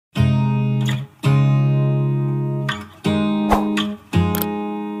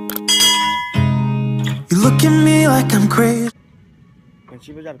look at me like I'm crazy.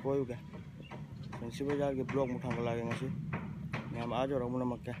 Fancy Bazaar ko ayo kya? Fancy Bazaar के blog मुठान को लागे ngasi. मैं हम आज और हम ना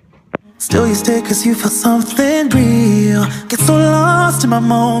मक्का. Still you stay cause you feel something real. Get so lost in my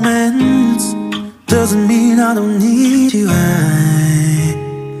moments. Doesn't mean I don't need you. I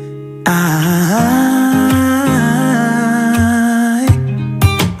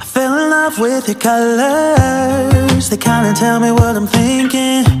fell in love with your colors. They kinda tell me what I'm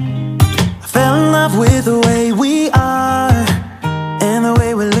thinking. I fell in love with the way we are and the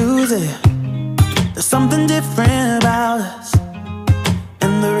way we lose it. There's something different about us,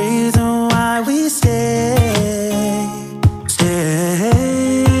 and the reason why we stay.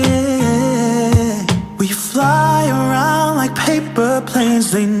 We fly around like paper planes.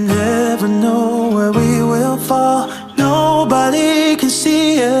 They never know where we will fall. Nobody can see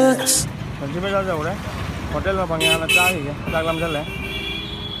us. Fancy Bazaar जाओ रे. Hotel में पंगे आना चाहिए क्या? चाकलाम चल रहे.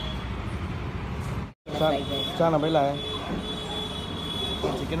 चाना बेला है.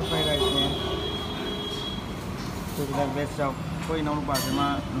 चिकन फ्राइड राइस में. तो kita base jauh. कोई नॉन पास है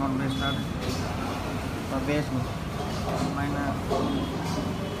माँ नॉन वेज था. तो बेस में. मायना.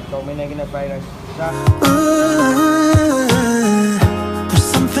 तो मैंने किन्हें fried rice. There's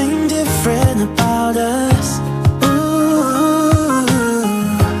something different about us.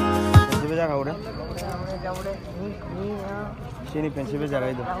 Fancy Bazaar खाओ रे. Sini Fancy Bazaar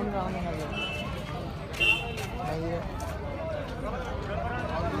itu.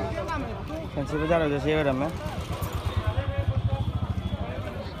 Fancy Bazaar udah siapa namanya?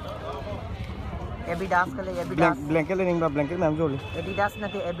 Adidas ka le, Adidas. Blanket le नहीं blanket में हम जो ले. Adidas ना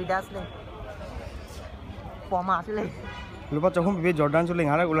थे, Adidas ले. Puma से ले. lupa cahum bibi Jordan suling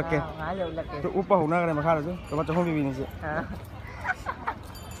hara ulak ke. Hara ulak ke. तो ऊपर होना करे मखा रहे lupa cahum bibi नहीं से.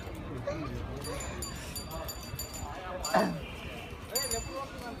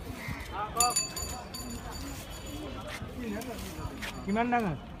 Gimana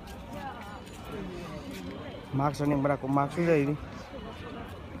nggak? Max yang berapa? Max sudah ini.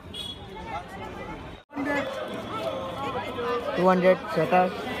 200 shutter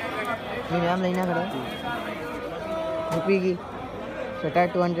premium लेना करो रुपये की शटर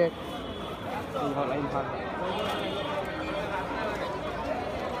 200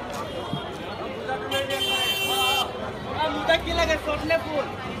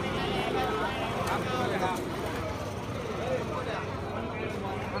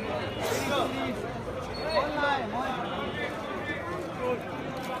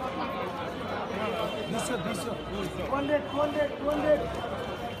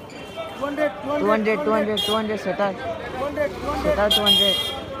 शटर 200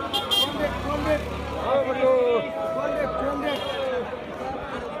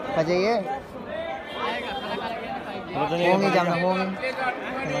 जाइए होंगे जाना होंगे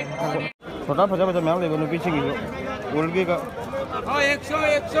छोटा फजा फजा मैं लेबो पीछे की उलगी का 100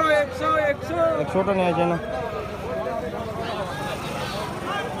 तो नहीं है ना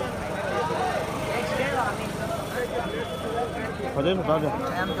फजा छोटा जा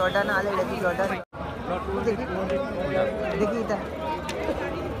हम जॉर्डन आले लेके जॉर्डन देखिए इधर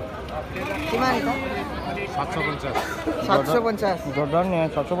किमान इधर 750 जॉर्डन है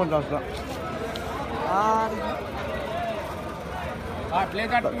 750 का और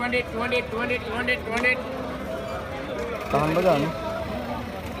लेकर 200 tahan baja nih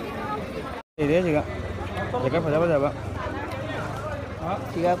ini juga jaga fजा बा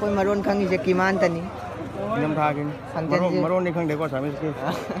ठीक कोई मरोन खंगी से किमान तनी नियम था कि मरोन नहीं खंग देखो सामिस के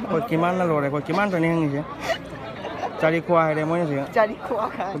कोई किमान ना लोरे कोई किमान तो नहीं खंगी से चारी खुआ है रे मोने से चारी खुआ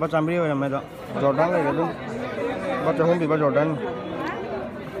का तो बच्चा भी हो मैं तो जॉर्डन ले ले बच्चा हम भी बा Jordan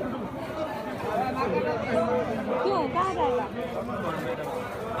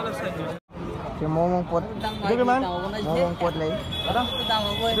cái mông pot itu gimana? mông pot lagi ada?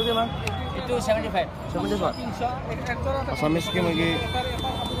 Itu gimana? itu 75 Asamis ke lagi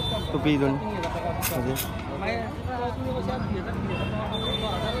topi itu nih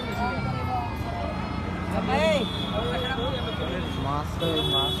mask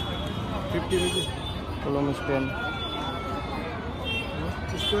 50 rupees kalau mau spend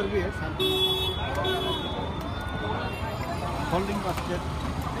square भी है holding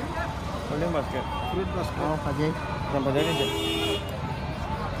basket fruit basket oh kaje yang pada ini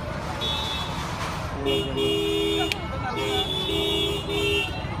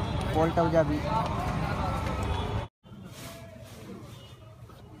pol tau jabi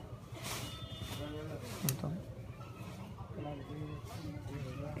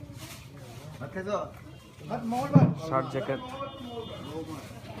shirt jacket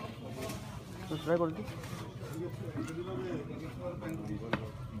तो try कर दी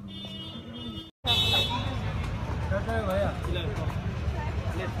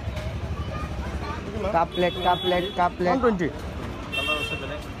Kaplet, kaplet, kaplet. 120.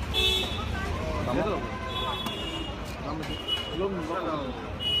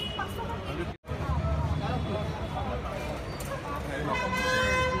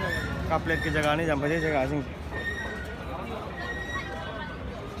 Kaplet की जगह नहीं जम बजे जगह Singh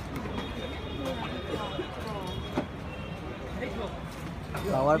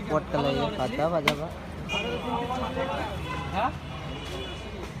Flower pot kalau ya kata apa aja pak?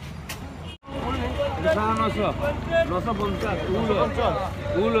 Nosa bonca,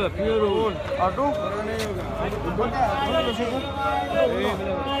 ul, pure ul, auto,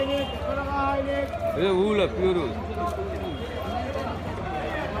 ul, pure.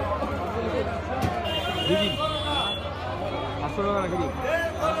 Jadi, asal orang lagi.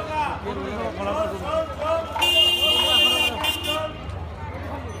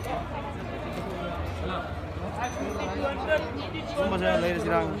 Semua saya lahir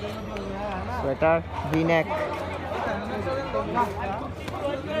serang. Sweater, V-neck.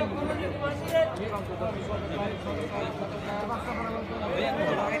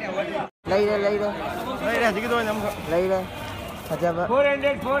 Lấy đây, lấy đây. Đây là chỉ cái tôi nhắm. Lấy đây. Aja pak.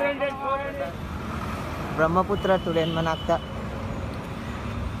 400. Brahmaputra Tulen Manakta.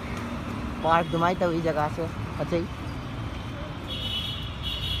 Park dumai tahu ini jaga se. Acai.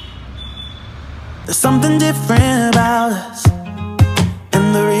 There's something different about us,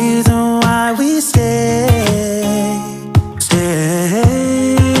 and the reason why we stay.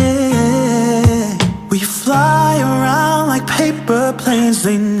 We fly around like paper planes,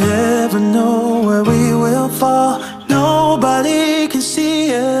 they never know where we will fall. Nobody can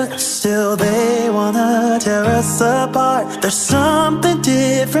see us, still they wanna tear us apart. There's something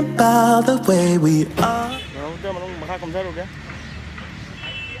different about the way we are.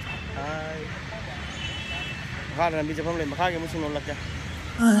 Karena bisa pemulai makanya mesti nolak ya.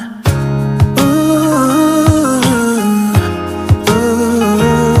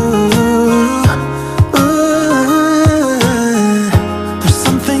 There's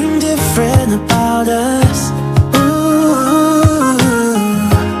something different about us.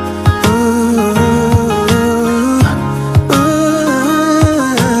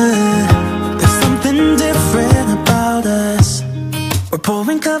 There's something different about us. We're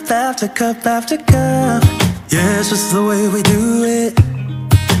pouring cup after cup after cup. Yeah, it's just the way we do it.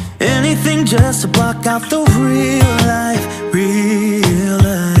 Anything just to block out the real life, real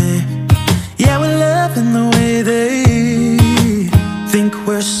life. Yeah, we're loving the way they think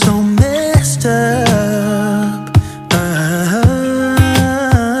we're so messed up.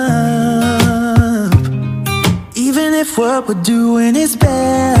 Even if what we're doing is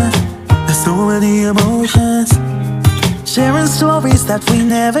bad, there's so many emotions. Sharing stories that we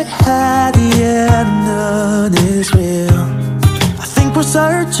never had, yeah, none is real. I think we're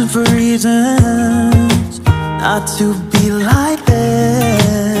searching for reasons not to be like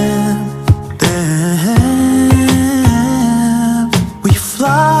them. We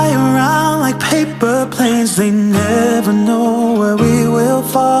fly around like paper planes, they never know where we will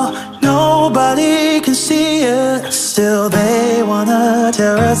fall. Nobody can see us, still they wanna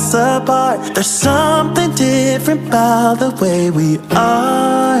tear us apart. There's something different about the way we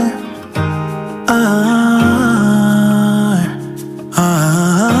are.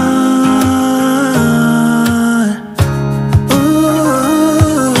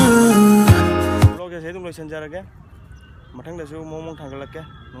 Vlog saya tung loisan jar ke, mathang da su mong thanggal ke,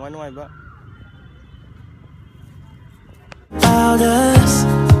 nuai nuai ba. About us.